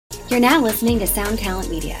You're now listening to Sound Talent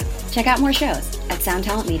Media. Check out more shows at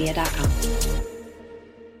soundtalentmedia.com.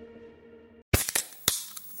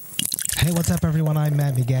 Hey, what's up, everyone? I'm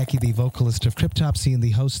Matt McGachy, the vocalist of Cryptopsy and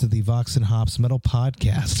the host of the Vox and Hops Metal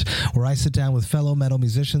Podcast, where I sit down with fellow metal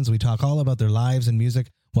musicians. We talk all about their lives and music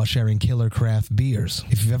while sharing killer craft beers.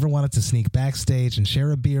 If you've ever wanted to sneak backstage and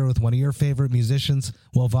share a beer with one of your favorite musicians,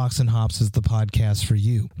 well, Vox and Hops is the podcast for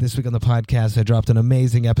you. This week on the podcast, I dropped an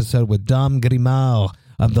amazing episode with Dom Grimal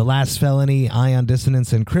of The Last Felony, Ion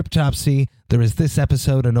Dissonance, and Cryptopsy. There is this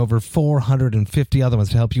episode and over 450 other ones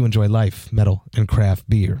to help you enjoy life, metal, and craft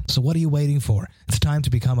beer. So what are you waiting for? It's time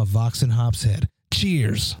to become a Vox and Hops head.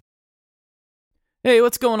 Cheers! Hey,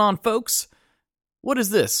 what's going on, folks? What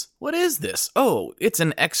is this? What is this? Oh, it's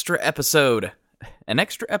an extra episode. An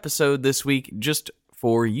extra episode this week just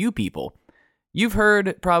for you people. You've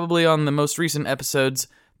heard probably on the most recent episodes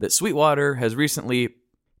that Sweetwater has recently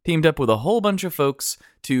teamed up with a whole bunch of folks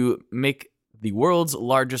to make the world's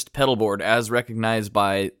largest pedal board as recognized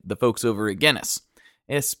by the folks over at Guinness.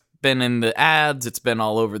 It's been in the ads, it's been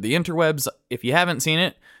all over the interwebs. If you haven't seen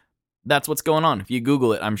it, that's what's going on. If you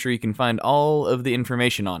Google it, I'm sure you can find all of the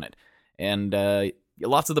information on it. And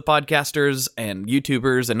lots of the podcasters and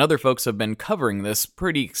YouTubers and other folks have been covering this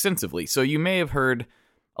pretty extensively, so you may have heard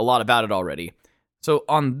a lot about it already. So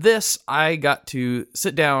on this, I got to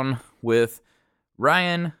sit down with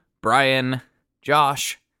Ryan, Brian,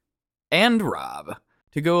 Josh, and Rob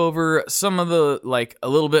to go over some of the,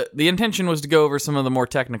 the intention was to go over some of the more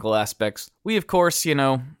technical aspects. We, of course,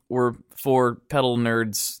 we're five pedal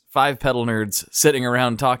nerds sitting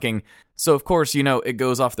around talking, so of course, it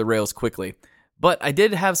goes off the rails quickly. But I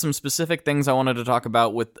did have some specific things I wanted to talk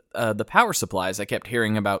about with the power supplies I kept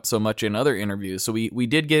hearing about so much in other interviews, so we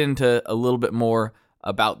did get into a little bit more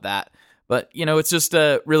about that. But, it's just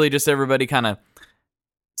really just everybody kind of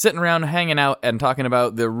sitting around, hanging out, and talking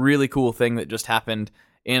about the really cool thing that just happened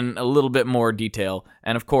in a little bit more detail.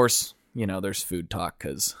 And of course, there's food talk,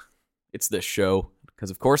 because it's this show, because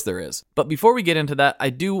of course there is. But before we get into that, I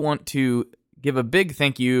do want to give a big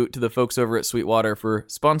thank you to the folks over at Sweetwater for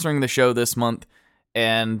sponsoring the show this month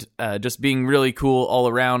and just being really cool all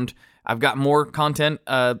around. I've got more content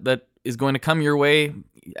that is going to come your way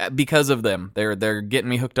because of them. They're getting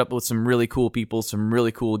me hooked up with some really cool people, some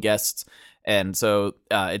really cool guests, and so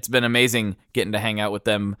it's been amazing getting to hang out with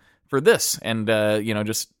them for this and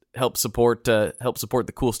just help support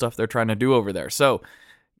the cool stuff they're trying to do over there. So,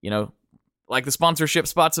 like the sponsorship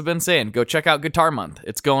spots have been saying, go check out Guitar Month.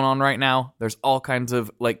 It's going on right now. There's all kinds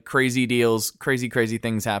of crazy deals, crazy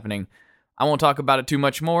things happening. I won't talk about it too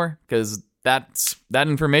much more because that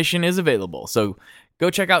information is available. So go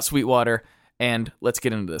check out Sweetwater and let's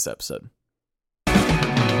get into this episode.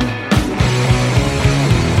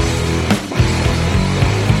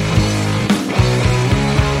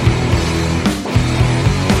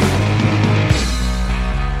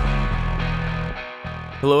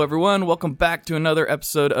 Hello, everyone. Welcome back to another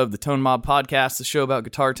episode of the Tone Mob Podcast, the show about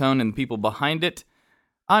guitar tone and the people behind it.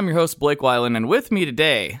 I'm your host, Blake Weiland, and with me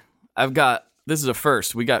today, this is a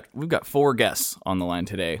first. We've got 4 guests on the line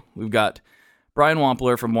today. We've got Brian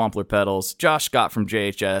Wampler from Wampler Pedals, Josh Scott from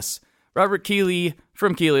JHS, Robert Keeley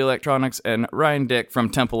from Keeley Electronics, and Ryan Dick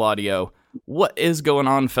from Temple Audio. What is going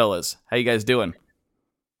on, fellas? How you guys doing?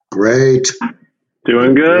 Great.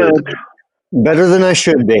 Doing good. Better than I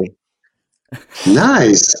should be.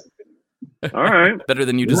 Nice. All right. Better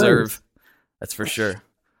than you deserve. That's for sure.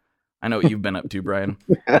 I know what you've been up to, Brian.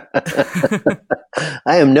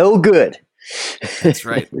 I am no good. That's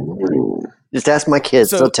right. Just ask my kids;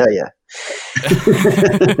 they'll tell you.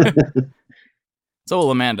 So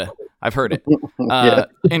will Amanda. I've heard it.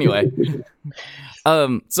 Anyway,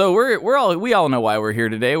 so we all know why we're here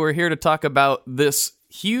today. We're here to talk about this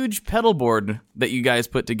huge pedal board that you guys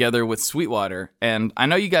put together with Sweetwater. And I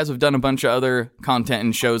know you guys have done a bunch of other content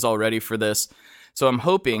and shows already for this. So I'm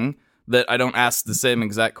hoping that I don't ask the same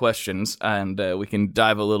exact questions and we can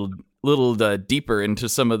dive a little deeper into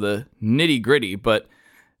some of the nitty gritty. But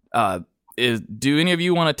do any of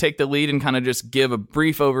you want to take the lead and kind of just give a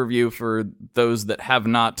brief overview for those that have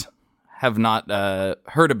not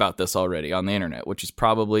heard about this already on the internet, which is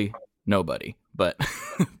probably nobody, but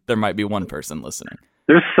there might be one person listening.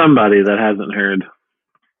 There's somebody that hasn't heard.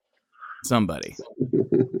 Somebody.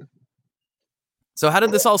 So how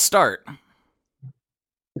did this all start?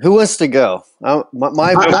 Who wants to go?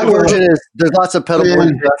 My version is there's lots of pedal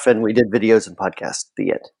board stuff, and we did videos and podcasts at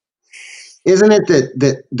the end. Isn't it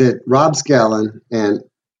that Rob Scallon and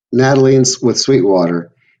Natalie with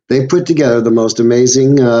Sweetwater, they put together the most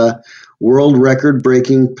amazing world record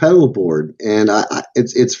breaking pedal board, and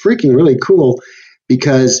it's freaking really cool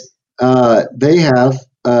because they have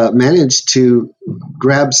managed to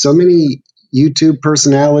grab so many YouTube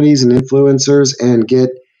personalities and influencers and get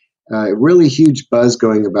a really huge buzz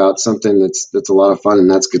going about something that's a lot of fun, and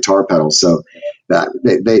that's guitar pedals. So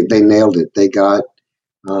they nailed it. They got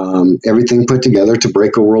everything put together to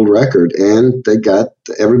break a world record, and they got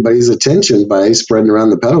everybody's attention by spreading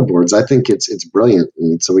around the pedal boards. I think it's brilliant,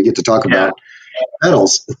 and so we get to talk about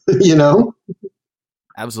pedals.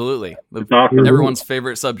 Absolutely, awesome. Everyone's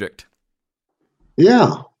favorite subject.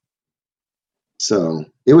 Yeah. So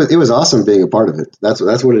it was awesome being a part of it. That's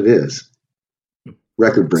what it is.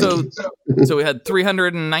 Record breaking. So we had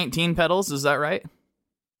 319 pedals. Is that right?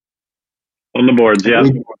 On the boards, yeah.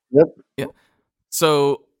 Yep. Yeah.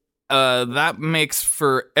 So that makes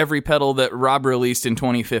for every pedal that Rob released in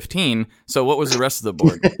 2015. So what was the rest of the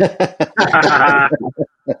board?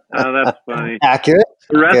 Oh, that's funny. Accurate.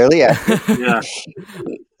 Fairly accurate. Yeah.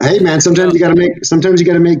 Hey man, sometimes you got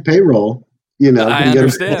to make payroll. I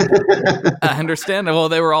understand. I understand. Well,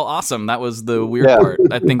 they were all awesome. That was the weird part.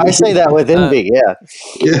 I think I say that with envy.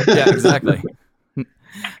 Yeah, exactly.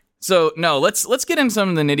 So no, let's get into some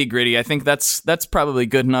of the nitty gritty. I think that's probably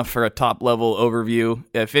good enough for a top level overview.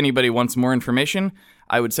 If anybody wants more information,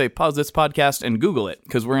 I would say pause this podcast and Google it,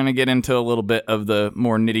 because we're going to get into a little bit of the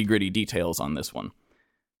more nitty gritty details on this one.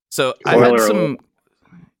 So I had some.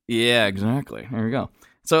 Yeah, exactly. There we go.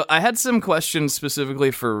 So I had some questions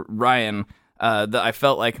specifically for Ryan that I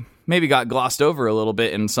felt like maybe got glossed over a little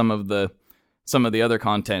bit in some of the other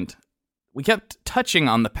content. We kept touching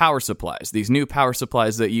on the power supplies, these new power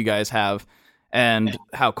supplies that you guys have, and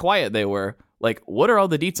how quiet they were. Like, what are all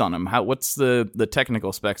the deets on them? What's the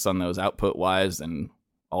technical specs on those, output wise, and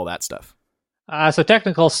all that stuff? So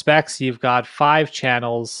technical specs, you've got 5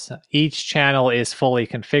 channels. Each channel is fully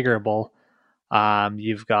configurable.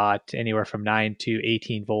 You've got anywhere from 9 to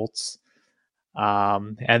 18 volts.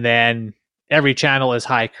 And then every channel is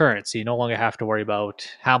high current, so you no longer have to worry about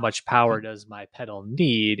how much power does my pedal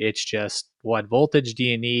need. It's just what voltage do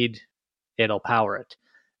you need, it'll power it.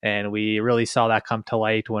 And we really saw that come to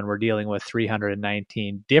light when we're dealing with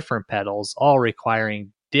 319 different pedals, all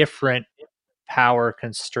requiring different power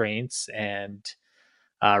constraints and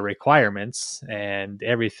requirements, and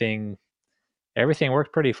everything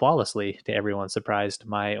worked pretty flawlessly, to everyone's surprise,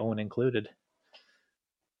 my own included.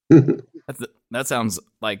 That sounds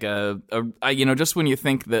like just when you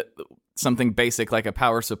think that something basic like a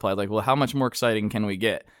power supply, like, well, how much more exciting can we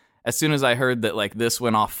get? As soon as I heard that like this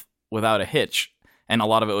went off without a hitch, and a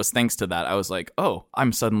lot of it was thanks to that, I was like, oh,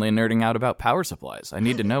 I'm suddenly nerding out about power supplies. I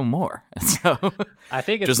need to know more. So I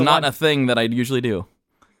think it's just not a thing that I'd usually do.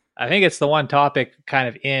 I think it's the one topic kind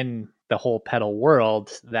of in the whole pedal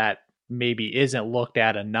world that maybe isn't looked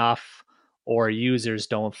at enough, or users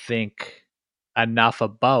don't think enough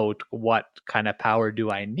about what kind of power do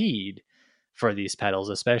I need for these pedals,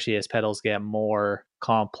 especially as pedals get more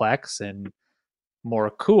complex and more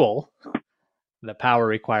cool. The power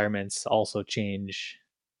requirements also change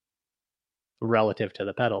relative to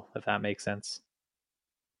the pedal, if that makes sense.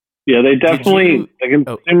 Yeah, they definitely, the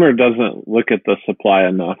consumer doesn't look at the supply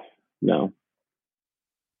enough. No.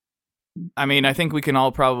 I mean, I think we can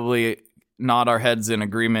all probably nod our heads in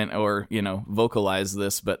agreement or, vocalize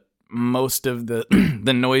this, but most of the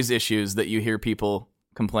the noise issues that you hear people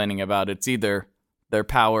complaining about, it's either their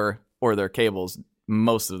power or their cables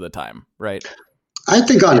most of the time, right? I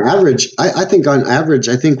think on average, I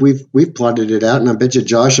think we've plotted it out, and I bet you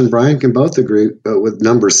Josh and Brian can both agree with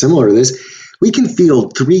numbers similar to this. We can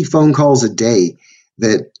field 3 phone calls a day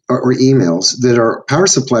that or emails that are power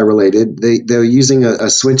supply related. They're using a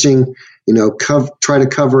switching, try to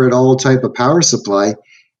cover it all type of power supply,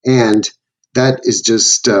 and that is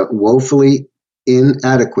just woefully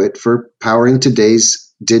inadequate for powering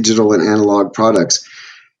today's digital and analog products.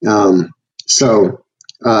 I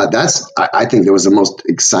think that was the most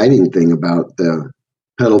exciting thing about the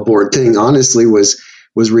pedal board thing, honestly, was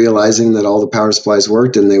realizing that all the power supplies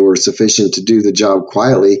worked and they were sufficient to do the job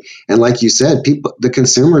quietly. And like you said, the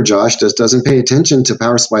consumer, Josh, just doesn't pay attention to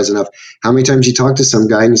power supplies enough. How many times you talk to some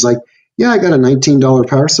guy and he's like, yeah, I got a $19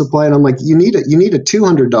 power supply. And I'm like, you need a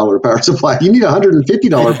 $200 power supply. You need a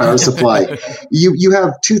 $150 power supply. You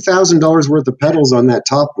have $2,000 worth of pedals on that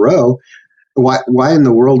top row. Why in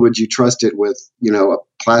the world would you trust it with, a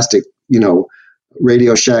plastic,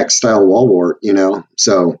 Radio Shack style wall wart,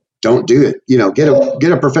 So don't do it. Get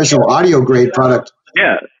a professional audio grade product.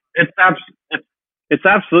 Yeah, it's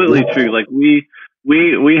absolutely true. Like we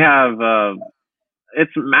have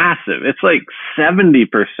it's massive. It's like 70%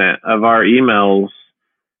 of our emails,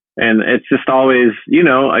 and it's just always,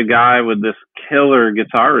 a guy with this killer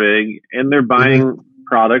guitar rig, and they're buying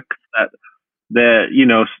products that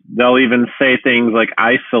that, they'll even say things like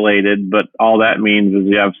isolated, but all that means is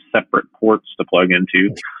you have separate ports to plug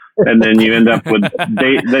into. And then you end up with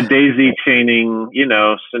the daisy chaining,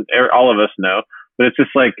 all of us know. But it's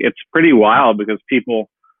just like, it's pretty wild because people,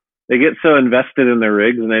 they get so invested in their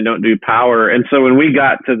rigs and they don't do power. And so when we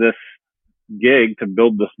got to this gig to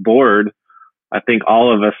build this board, I think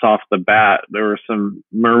all of us off the bat, there were some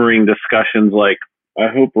murmuring discussions like, I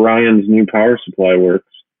hope Ryan's new power supply works.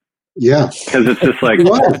 Yeah. Because it's just like,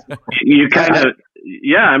 you kind of,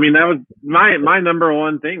 I mean, that was my number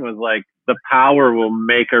one thing was like, the power will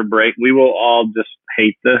make or break. We will all just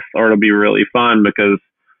hate this, or it'll be really fun because,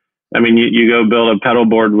 I mean, you go build a pedal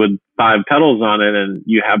board with 5 pedals on it and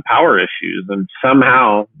you have power issues, and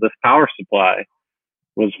somehow this power supply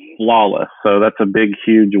was flawless. So that's a big,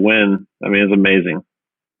 huge win. I mean, it's amazing.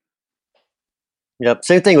 Yep.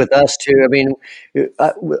 Same thing with us too. I mean,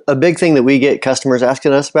 a big thing that we get customers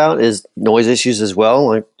asking us about is noise issues as well,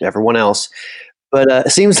 like everyone else. But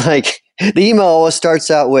it seems like the email always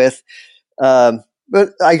starts out with,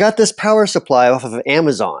 but I got this power supply off of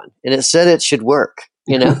Amazon and it said it should work.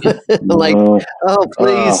 Like, oh,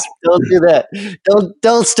 please don't do that.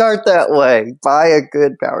 Don't start that way. Buy a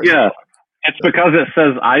good power supply. Yeah. It's because it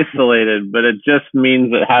says isolated, but it just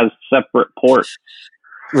means it has separate ports.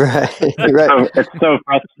 Right. It's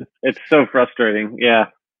so frustrating. Yeah.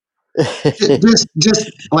 just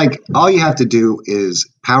like all you have to do is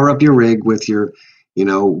power up your rig with your,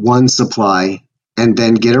 one supply, and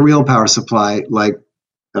then get a real power supply like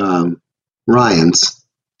Ryan's,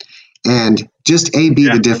 and just A/B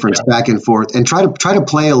the difference back and forth, and try to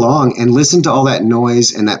play along and listen to all that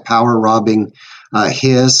noise and that power robbing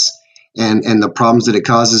hiss and the problems that it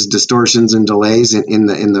causes, distortions and delays in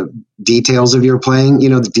the details of your playing,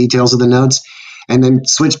 the details of the notes, and then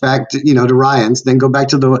switch back to, to Ryan's, then go back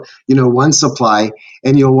to the, one supply,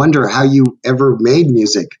 and you'll wonder how you ever made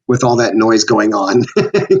music with all that noise going on,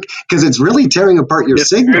 because it's really tearing apart your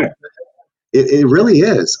signal. It really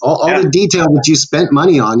is. All the detail that you spent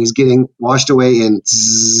money on is getting washed away in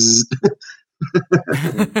zzz.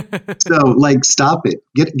 So, like, stop it.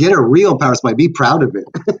 Get a real power supply. Be proud of it.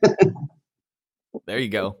 There you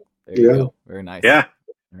go. There you go. Very nice. Yeah.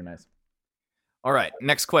 Very nice. All right.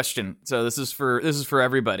 Next question. So this is for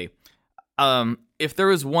everybody. If there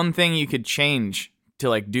was one thing you could change to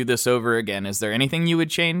like do this over again, is there anything you would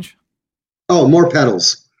change? Oh, more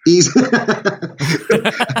pedals. Easy.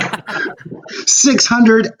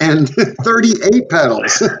 638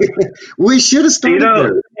 pedals. We should have started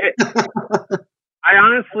there. I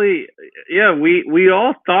honestly, we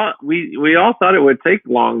all thought it would take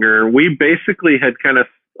longer. We basically had kind of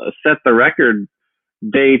set the record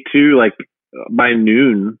day 2, like by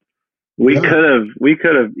noon. We could have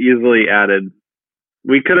easily added.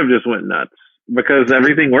 We could have just went nuts because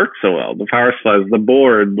everything worked so well. The power supplies, the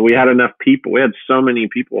board. We had enough people. We had so many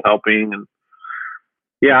people helping, and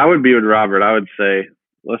I would be with Robert. I would say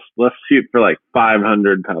let's shoot for like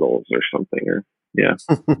 500 pedals or something, or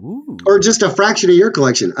or just a fraction of your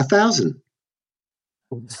collection, 1,000.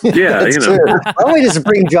 Yeah, Why don't we just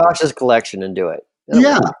bring Josh's collection and do it?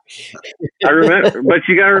 I remember, but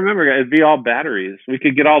you gotta remember, guys, it'd be all batteries. We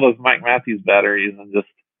could get all those Mike Matthews batteries and just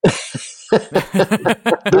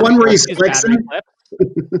the one where he's flexing.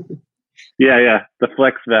 The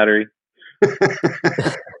flex battery.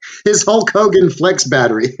 His Hulk Hogan flex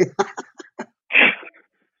battery.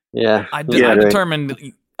 I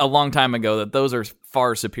determined a long time ago that those are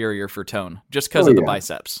far superior for tone, just because of the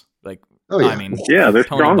biceps. Like, I mean, they're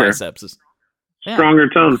tone stronger. Biceps is stronger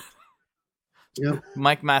tone.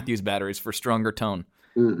 Mike Matthews batteries for stronger tone.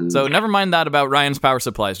 Mm-hmm. So never mind that about Ryan's power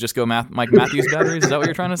supplies. Just go Mike Matthews batteries. Is that what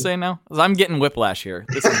you're trying to say now? 'Cause I'm getting whiplash here.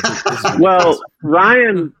 This is well,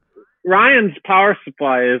 Ryan's power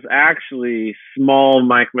supply is actually small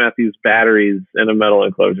Mike Matthews batteries in a metal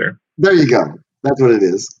enclosure. There you go. That's what it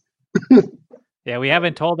is. Yeah, we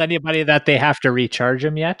haven't told anybody that they have to recharge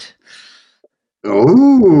them yet.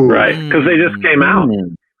 Oh, right, because they just came out.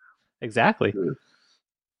 Exactly.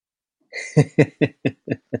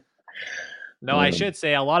 No, I should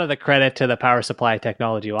say a lot of the credit to the power supply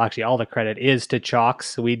technology. Well, actually, all the credit is to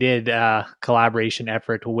Chalks. We did a collaboration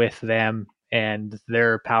effort with them and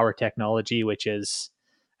their power technology, which is,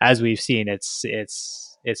 as we've seen, it's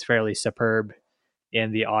fairly superb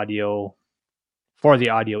in the audio for the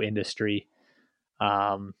audio industry.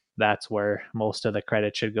 That's where most of the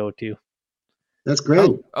credit should go to. That's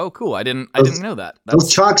great. Oh, cool! I didn't know that.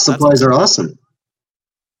 Those Chalks supplies are awesome.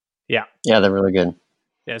 Yeah, they're really good.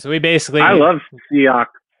 Yeah, so we basically... I love Seahawks.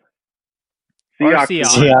 Seahawks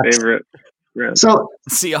is my favorite. So,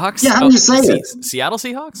 Seahawks? Yeah, how do you say it? Seattle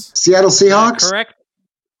Seahawks? Seattle Seahawks? Correct.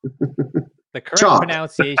 The correct Chalk.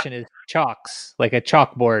 pronunciation is chalks, like a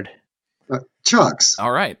chalkboard. Chalks.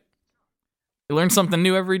 All right. You learn something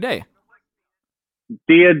new every day.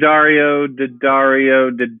 Diodario,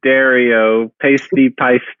 Didario, Didario, Pasty,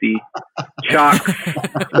 Peisty, Chalks,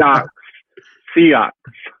 Stocks, Seox.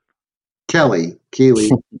 Kelly, Keely,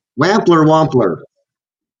 Wampler, Wampler.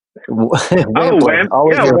 Wampler.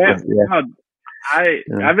 Always Wampler. Yeah. God,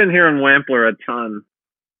 I've been hearing Wampler a ton.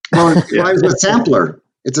 Well, it's a sampler.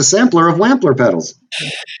 It's a sampler of Wampler pedals.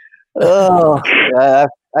 Oh,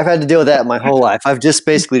 I've had to deal with that my whole life. I've just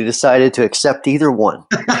basically decided to accept either one.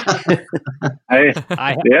 I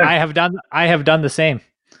have done the same.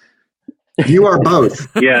 You are both.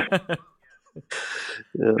 Yeah.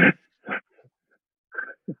 Yeah.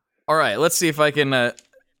 All right, let's see if I can...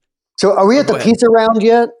 So are we at Go the ahead. pizza round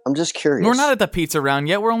yet? I'm just curious. We're not at the pizza round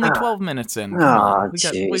yet. We're only 12 minutes in. Come on.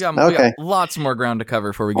 We got Okay. lots more ground to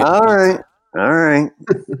cover before we get to All pizza. right.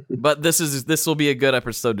 But this will be a good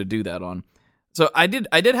episode to do that on. So I did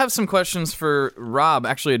have some questions for Rob,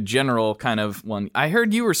 actually a general kind of one. I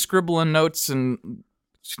heard you were scribbling notes and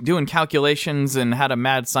doing calculations and had a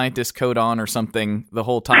mad scientist coat on or something the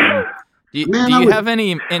whole time. Do you have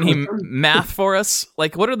any math for us?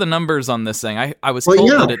 Like, what are the numbers on this thing? I was told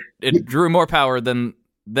that it drew more power than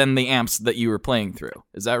the amps that you were playing through.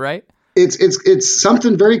 Is that right? It's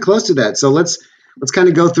something very close to that. So let's kind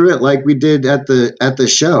of go through it like we did at the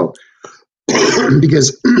show,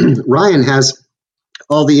 because Ryan has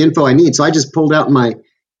all the info I need. So I just pulled out my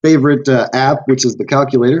favorite app, which is the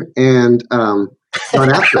calculator, and got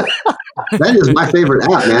after it. That is my favorite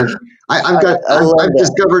app, man. I've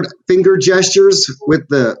discovered finger gestures with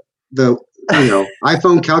the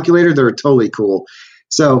iPhone calculator. They're totally cool.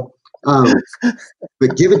 So,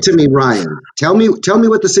 but give it to me, Ryan. Tell me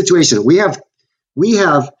what the situation. We have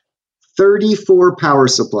 34 power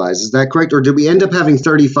supplies. Is that correct, or did we end up having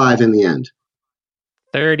 35 in the end?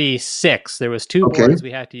 36. There was two boards.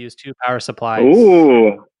 We had to use 2 power supplies.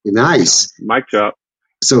 Ooh, Nice. mic drop.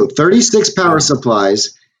 So 36 power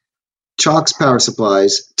supplies, Chalks power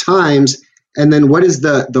supplies times, and then what is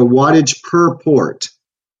the wattage per port?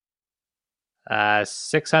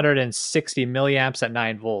 660 milliamps at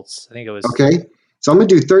 9 volts. I think it was. Okay. So I'm going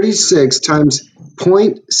to do 36 times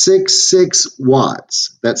 0.66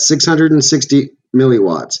 watts. That's 660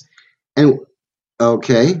 milliwatts. And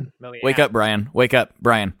okay. Milliamps. Wake up, Brian. Wake up,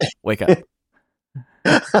 Brian. Wake up.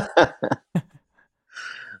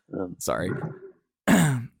 Sorry.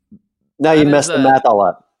 Now you messed the math all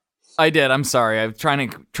up. I did. I'm sorry. I'm trying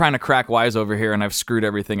to crack wise over here, and I've screwed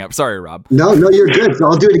everything up. Sorry, Rob. No, you're good. So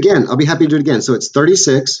I'll do it again. I'll be happy to do it again. So it's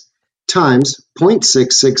 36 times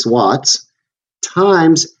 0.66 watts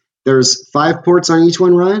times, there's 5 ports on each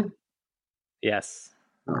one, Ryan? Yes.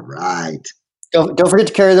 All right. Don't forget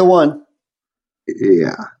to carry the one.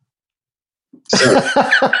 Yeah. So,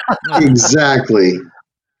 exactly.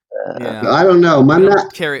 Yeah. I don't know.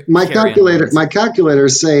 My calculator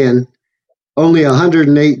is saying only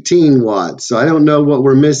 118 watts. So I don't know what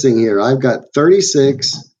we're missing here. I've got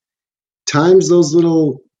 36 times those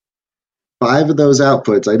little 5 of those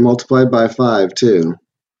outputs. I multiplied by 5 too,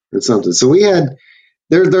 and something. So we had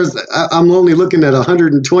I'm only looking at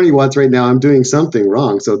 120 watts right now. I'm doing something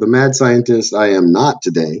wrong. So the mad scientist I am not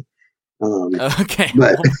today. Okay.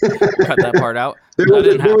 But cut that part out. There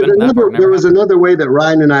was another way that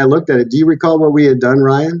Ryan and I looked at it. Do you recall what we had done,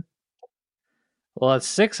 Ryan? Well, it's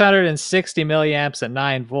 660 milliamps at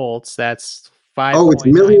 9 volts. That's 5. Oh, it's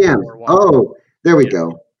milliamps. Oh, there we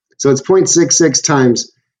go. So it's 0.66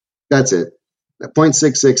 times, that's it.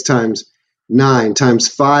 0.66 times 9 times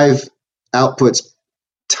 5 outputs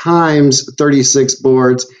times 36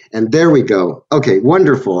 boards. And there we go. Okay,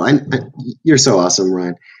 wonderful. You're so awesome,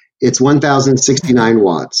 Ryan. It's 1,069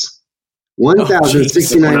 watts.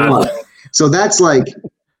 1,069 watts. So that's like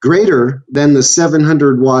greater than the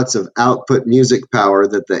 700 watts of output music power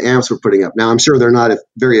that the amps were putting up. Now, I'm sure they're not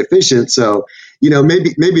very efficient. So,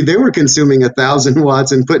 maybe they were consuming 1,000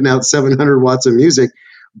 watts and putting out 700 watts of music.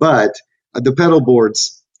 But the pedal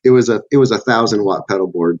boards, it was a 1,000 watt pedal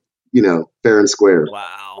board, fair and square.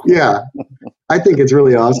 Wow. Yeah. I think it's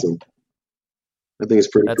really awesome. I think it's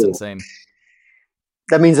pretty cool. That's insane.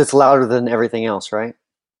 That means it's louder than everything else, right?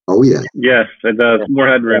 Oh, yeah. Yes, it does. More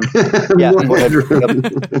headroom. Yeah. More headroom.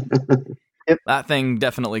 That thing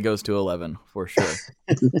definitely goes to 11 for sure.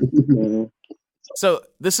 So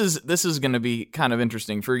this is going to be kind of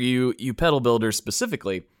interesting for you pedal builders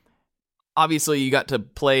specifically. Obviously, you got to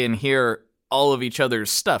play and hear all of each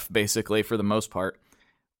other's stuff, basically, for the most part.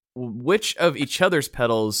 Which of each other's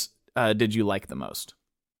pedals did you like the most?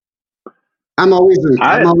 I'm always in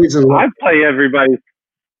love.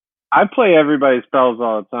 I play everybody's pedals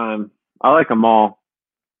all the time. I like them all.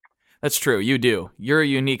 That's true. You do. You're a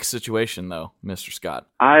unique situation, though, Mr. Scott.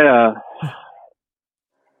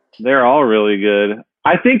 They're all really good.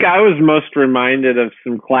 I think I was most reminded of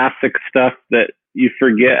some classic stuff that you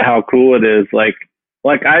forget how cool it is. Like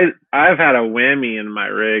I've had a whammy in my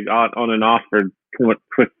rig on and off for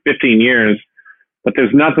 15 years, but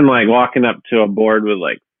there's nothing like walking up to a board with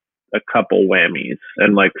like a couple whammies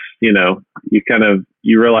and like, you know,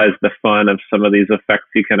 you realize the fun of some of these effects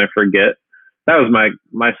you kind of forget. That was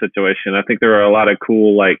my situation. I think there were a lot of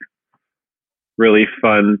cool, like really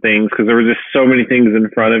fun things because there were just so many things in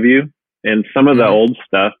front of you, and some of the old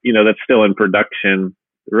stuff, you know, that's still in production,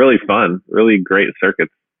 really fun, really great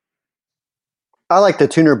circuits. I like the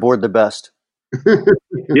tuner board the best.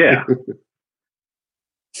 Yeah.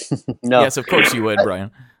 No. Yes, of course you would,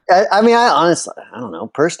 Brian. I mean, I honestly, I don't know.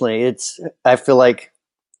 Personally, I feel like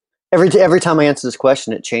every time I answer this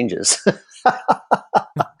question, it changes.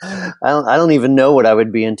 I don't even know what I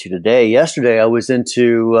would be into today. Yesterday, I was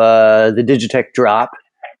into the Digitech Drop.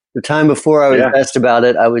 The time before I was asked about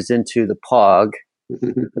it, I was into the POG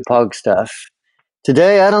stuff.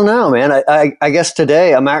 Today, I don't know, man. I guess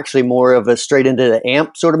today I'm actually more of a straight into the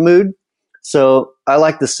amp sort of mood. So I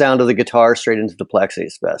like the sound of the guitar straight into the Plexi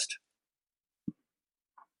best.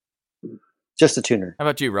 Just a tuner. How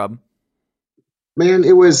about you, Rob? Man,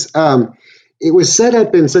 it was set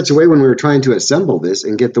up in such a way when we were trying to assemble this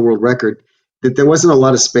and get the world record that there wasn't a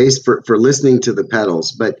lot of space for listening to the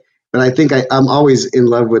pedals. But I think I'm always in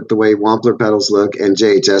love with the way Wampler pedals look and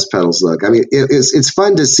JHS pedals look. I mean, it's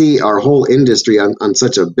fun to see our whole industry on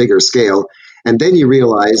such a bigger scale. And then you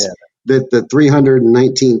realize that the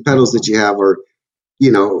 319 pedals that you have are,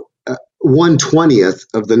 you know, 1/20th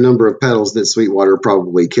of the number of pedals that Sweetwater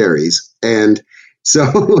probably carries. And so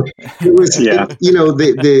it was, you know,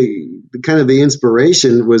 the kind of the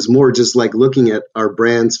inspiration was more just like looking at our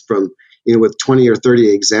brands from, you know, with 20 or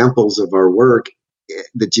 30 examples of our work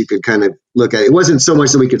that you could kind of look at. It wasn't so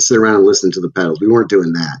much that we could sit around and listen to the pedals. We weren't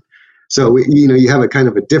doing that. So, you know, you have a kind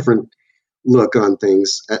of a different look on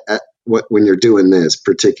things at when you're doing this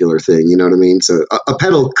particular thing, you know what I mean? So a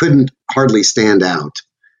pedal couldn't hardly stand out,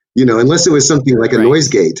 you know, unless it was something like a noise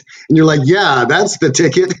gate. And you're like, yeah, that's the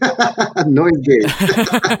ticket. Noise gate.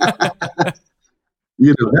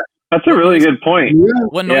 You know, that's a really good point. Yeah.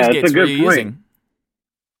 What noise gates were you using?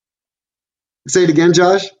 Say it again,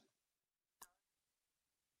 Josh.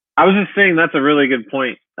 I was just saying that's a really good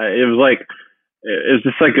point. It was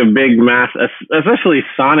just like a big mass, especially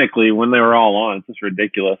sonically when they were all on. It's just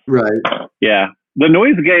ridiculous. Right. Yeah. The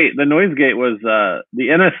noise gate was the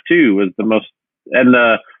NS2 was the most, and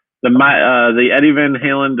the Eddie Van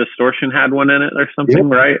Halen distortion had one in it or something,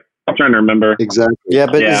 right? I'm trying to remember. Exactly. Yeah,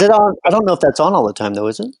 but is it on? I don't know if that's on all the time though,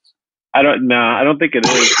 is it? I don't think it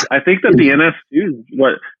is. I think that the NS2 is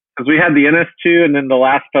because we had the NS2 and then the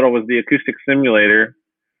last pedal was the acoustic simulator.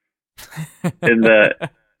 And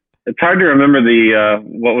it's hard to remember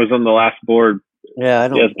what was on the last board. Yeah, I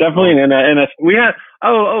don't. Yeah, it's definitely an NS. We had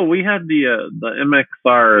we had the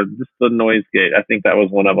MXR, just the noise gate. I think that was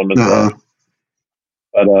one of them as well.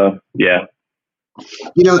 But yeah.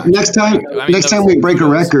 You know, next time we break a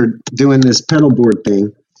record doing this pedal board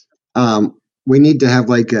thing, we need to have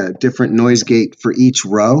like a different noise gate for each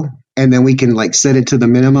row, and then we can like set it to the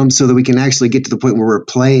minimum so that we can actually get to the point where we're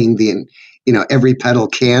playing every pedal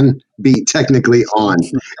can be technically on,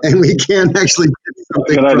 and we can actually get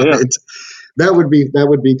something from it. That would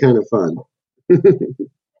be kind of fun.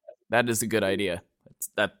 That is a good idea.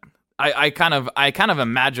 I kind of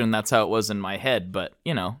imagine that's how it was in my head, but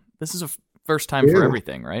you know, this is a first time for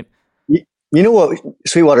everything, right? You know what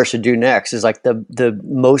Sweetwater should do next is like the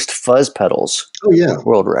most fuzz pedals. Oh yeah,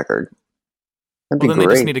 world record. That'd be then great.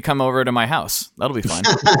 They just need to come over to my house. That'll be fine.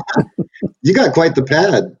 You got quite the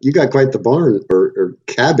pad. You got quite the barn or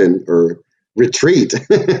cabin or retreat.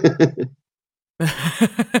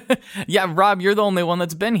 Yeah, Rob, you're the only one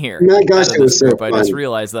that's been here. My gosh, it was so fun. I just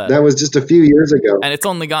realized that. That was just a few years ago, and it's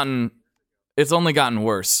only gotten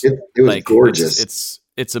worse. It was gorgeous.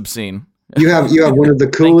 It's obscene. You have one of the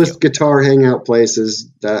coolest guitar hangout places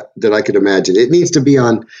that I could imagine. It needs to be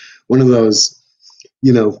on one of those,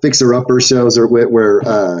 you know, fixer-upper shows or where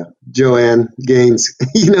Joanne Gaines,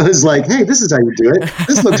 you know, is like, hey, this is how you do it.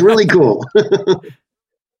 This looks really cool.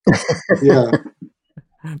 Yeah.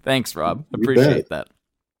 Thanks, Rob. Appreciate that.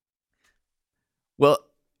 Well,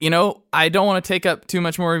 you know, I don't want to take up too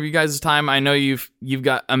much more of you guys' time. I know you've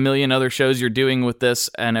got a million other shows you're doing with this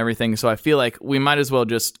and everything, so I feel like we might as well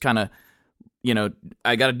just kind of, you know,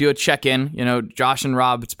 I got to do a check-in. You know, Josh and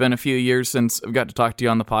Rob, it's been a few years since I've got to talk to you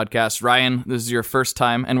on the podcast. Ryan, this is your first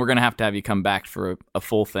time, and we're going to have you come back for a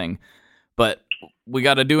full thing. But we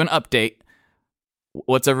got to do an update.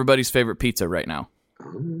 What's everybody's favorite pizza right now?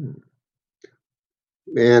 Oh.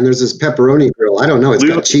 Man, there's this pepperoni grill. I don't know. It's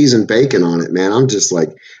got cheese and bacon on it, man. I'm just like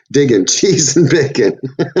digging cheese and bacon.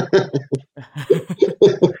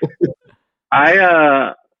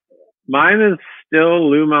 Mine is still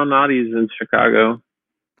Lou Malnati's in Chicago.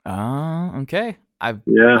 Okay.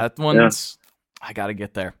 That one's. Yeah. I gotta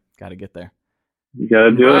get there. You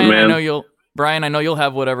gotta do it, man. Brian, I know you'll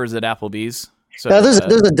have whatever's at Applebee's. So, now, there's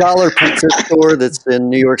a dollar pizza store that's in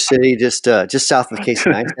New York City, just south of Casey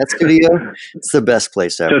Neistat Studio. It's the best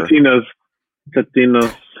place ever.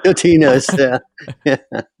 Totino's, yeah.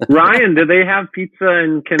 Ryan, do they have pizza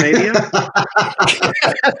in Canada?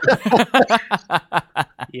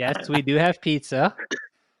 Yes, we do have pizza.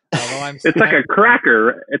 Although it's like a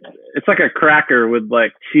cracker. It's like a cracker with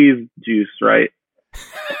like cheese juice, right?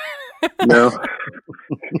 No.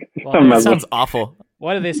 Well, that sounds awful.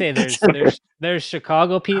 What do they say? There's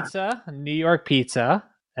Chicago pizza, New York pizza,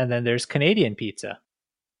 and then there's Canadian pizza.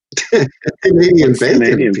 Canadian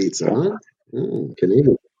bacon pizza, huh?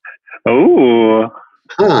 Canadian. Oh.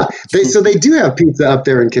 Huh. They do have pizza up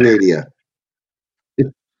there in Canada.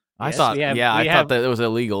 I thought that it was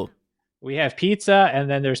illegal. We have pizza, and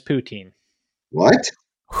then there's poutine. What?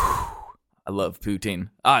 I love poutine.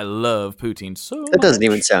 I love poutine so That doesn't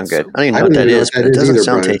even sound good. I don't even know what that is, but it doesn't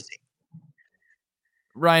sound tasty.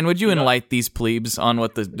 Ryan, would you enlighten these plebes on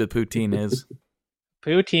what the poutine is?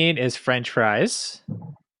 Poutine is French fries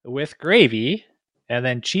with gravy and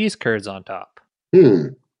then cheese curds on top.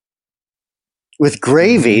 With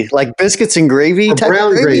gravy? Like biscuits and gravy? Or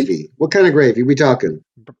brown gravy? What kind of gravy are we talking?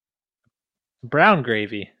 Brown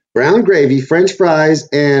gravy. Brown gravy, French fries,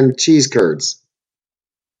 and cheese curds.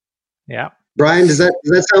 Yeah. Brian, does that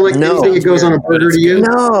sound like anything that goes on a burger to you?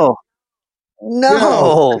 No.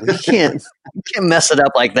 You can't mess it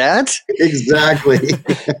up like that. Exactly.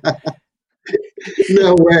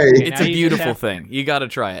 No way. It's a beautiful thing. You got to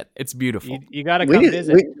try it. It's beautiful. You got to come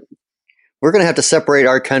visit. We're going to have to separate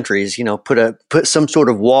our countries, put some sort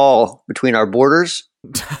of wall between our borders,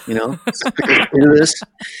 do this.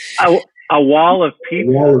 A wall of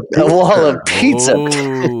pizza. A wall of pizza.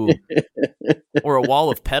 Or a wall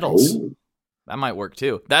of pedals. Ooh. That might work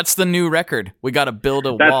too. That's the new record. We got to build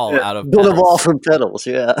a wall out of pedals. Build a wall from pedals.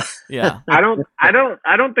 Yeah. Yeah. I don't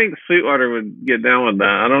think Sweetwater would get down with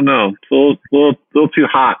that. I don't know. It's a little too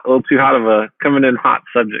hot. A little too hot of a coming in hot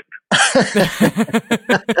subject.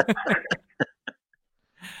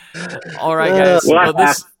 All right, guys.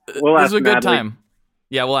 This is a good Natalie. time.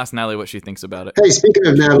 Yeah, we'll ask Natalie what she thinks about it. Hey, speaking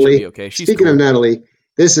of Natalie, Speaking cool. of Natalie,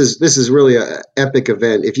 this is really an epic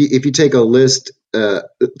event. If you take a list,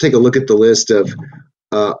 take a look at the list of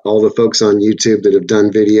all the folks on YouTube that have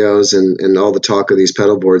done videos and all the talk of these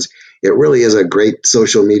pedal boards, it really is a great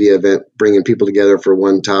social media event, bringing people together for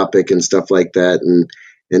one topic and stuff like that,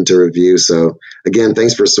 and to review. So again,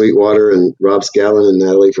 thanks for Sweetwater and Rob Scallon and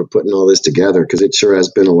Natalie for putting all this together, because it sure has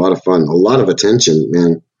been a lot of fun, a lot of attention,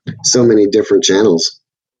 man. So many different channels.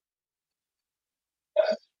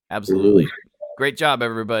 Absolutely. Great job,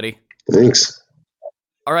 everybody. Thanks.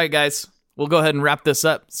 All right, guys, we'll go ahead and wrap this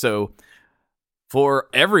up. So for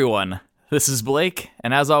everyone, this is Blake.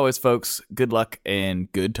 And as always, folks, good luck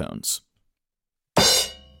and good tones.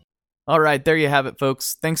 All right, there you have it,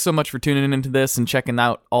 folks. Thanks so much for tuning into this and checking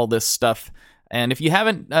out all this stuff. And if you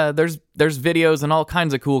haven't, there's videos and all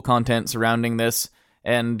kinds of cool content surrounding this.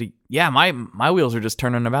 And yeah, my wheels are just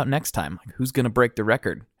turning about next time. Like, who's going to break the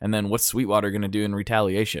record? And then what's Sweetwater going to do in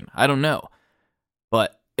retaliation? I don't know.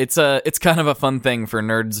 But it's kind of a fun thing for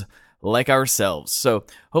nerds like ourselves. So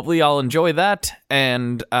hopefully y'all enjoy that.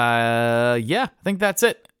 And yeah, I think that's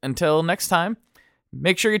it. Until next time,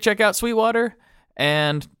 make sure you check out Sweetwater,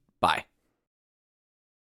 and bye.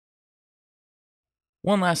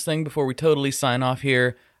 One last thing before we totally sign off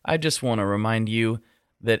here. I just want to remind you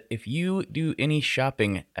that if you do any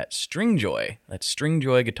shopping at Stringjoy, that's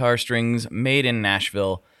Stringjoy guitar strings made in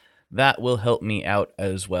Nashville, that will help me out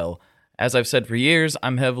as well. As I've said for years,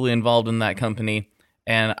 I'm heavily involved in that company,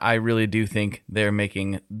 and I really do think they're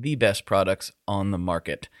making the best products on the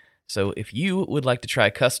market. So if you would like to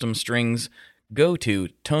try custom strings, go to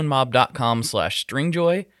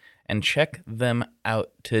tonemob.com/stringjoy and check them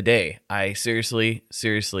out today. I seriously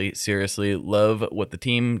love what the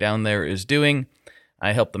team down there is doing.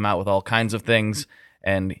 I help them out with all kinds of things,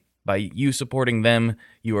 and by you supporting them,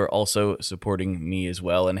 you are also supporting me as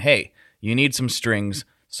well. And hey, you need some strings,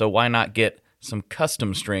 so why not get some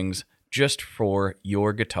custom strings just for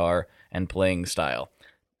your guitar and playing style?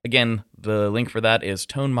 Again, the link for that is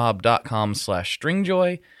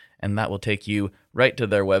tonemob.com/stringjoy, and that will take you right to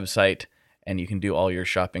their website, and you can do all your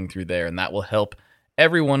shopping through there, and that will help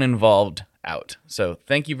everyone involved out. So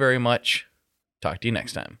thank you very much. Talk to you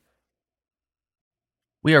next time.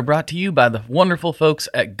 We are brought to you by the wonderful folks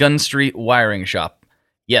at Gun Street Wiring Shop.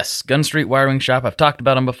 Yes, Gun Street Wiring Shop. I've talked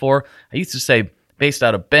about them before. I used to say based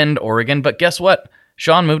out of Bend, Oregon, but guess what?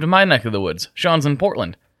 Sean moved to my neck of the woods. Sean's in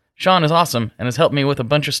Portland. Sean is awesome and has helped me with a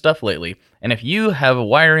bunch of stuff lately. And if you have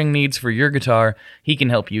wiring needs for your guitar, he can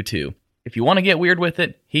help you too. If you want to get weird with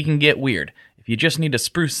it, he can get weird. If you just need to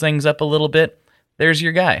spruce things up a little bit, there's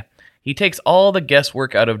your guy. He takes all the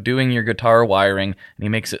guesswork out of doing your guitar wiring, and he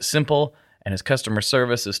makes it simple, and his customer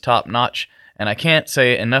service is top-notch, and I can't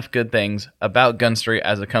say enough good things about Gun Street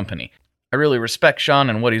as a company. I really respect Sean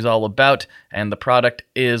and what he's all about, and the product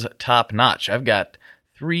is top-notch. I've got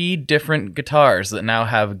 3 different guitars that now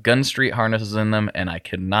have Gun Street harnesses in them, and I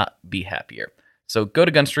could not be happier. So go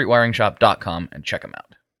to gunstreetwiringshop.com and check them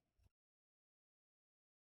out.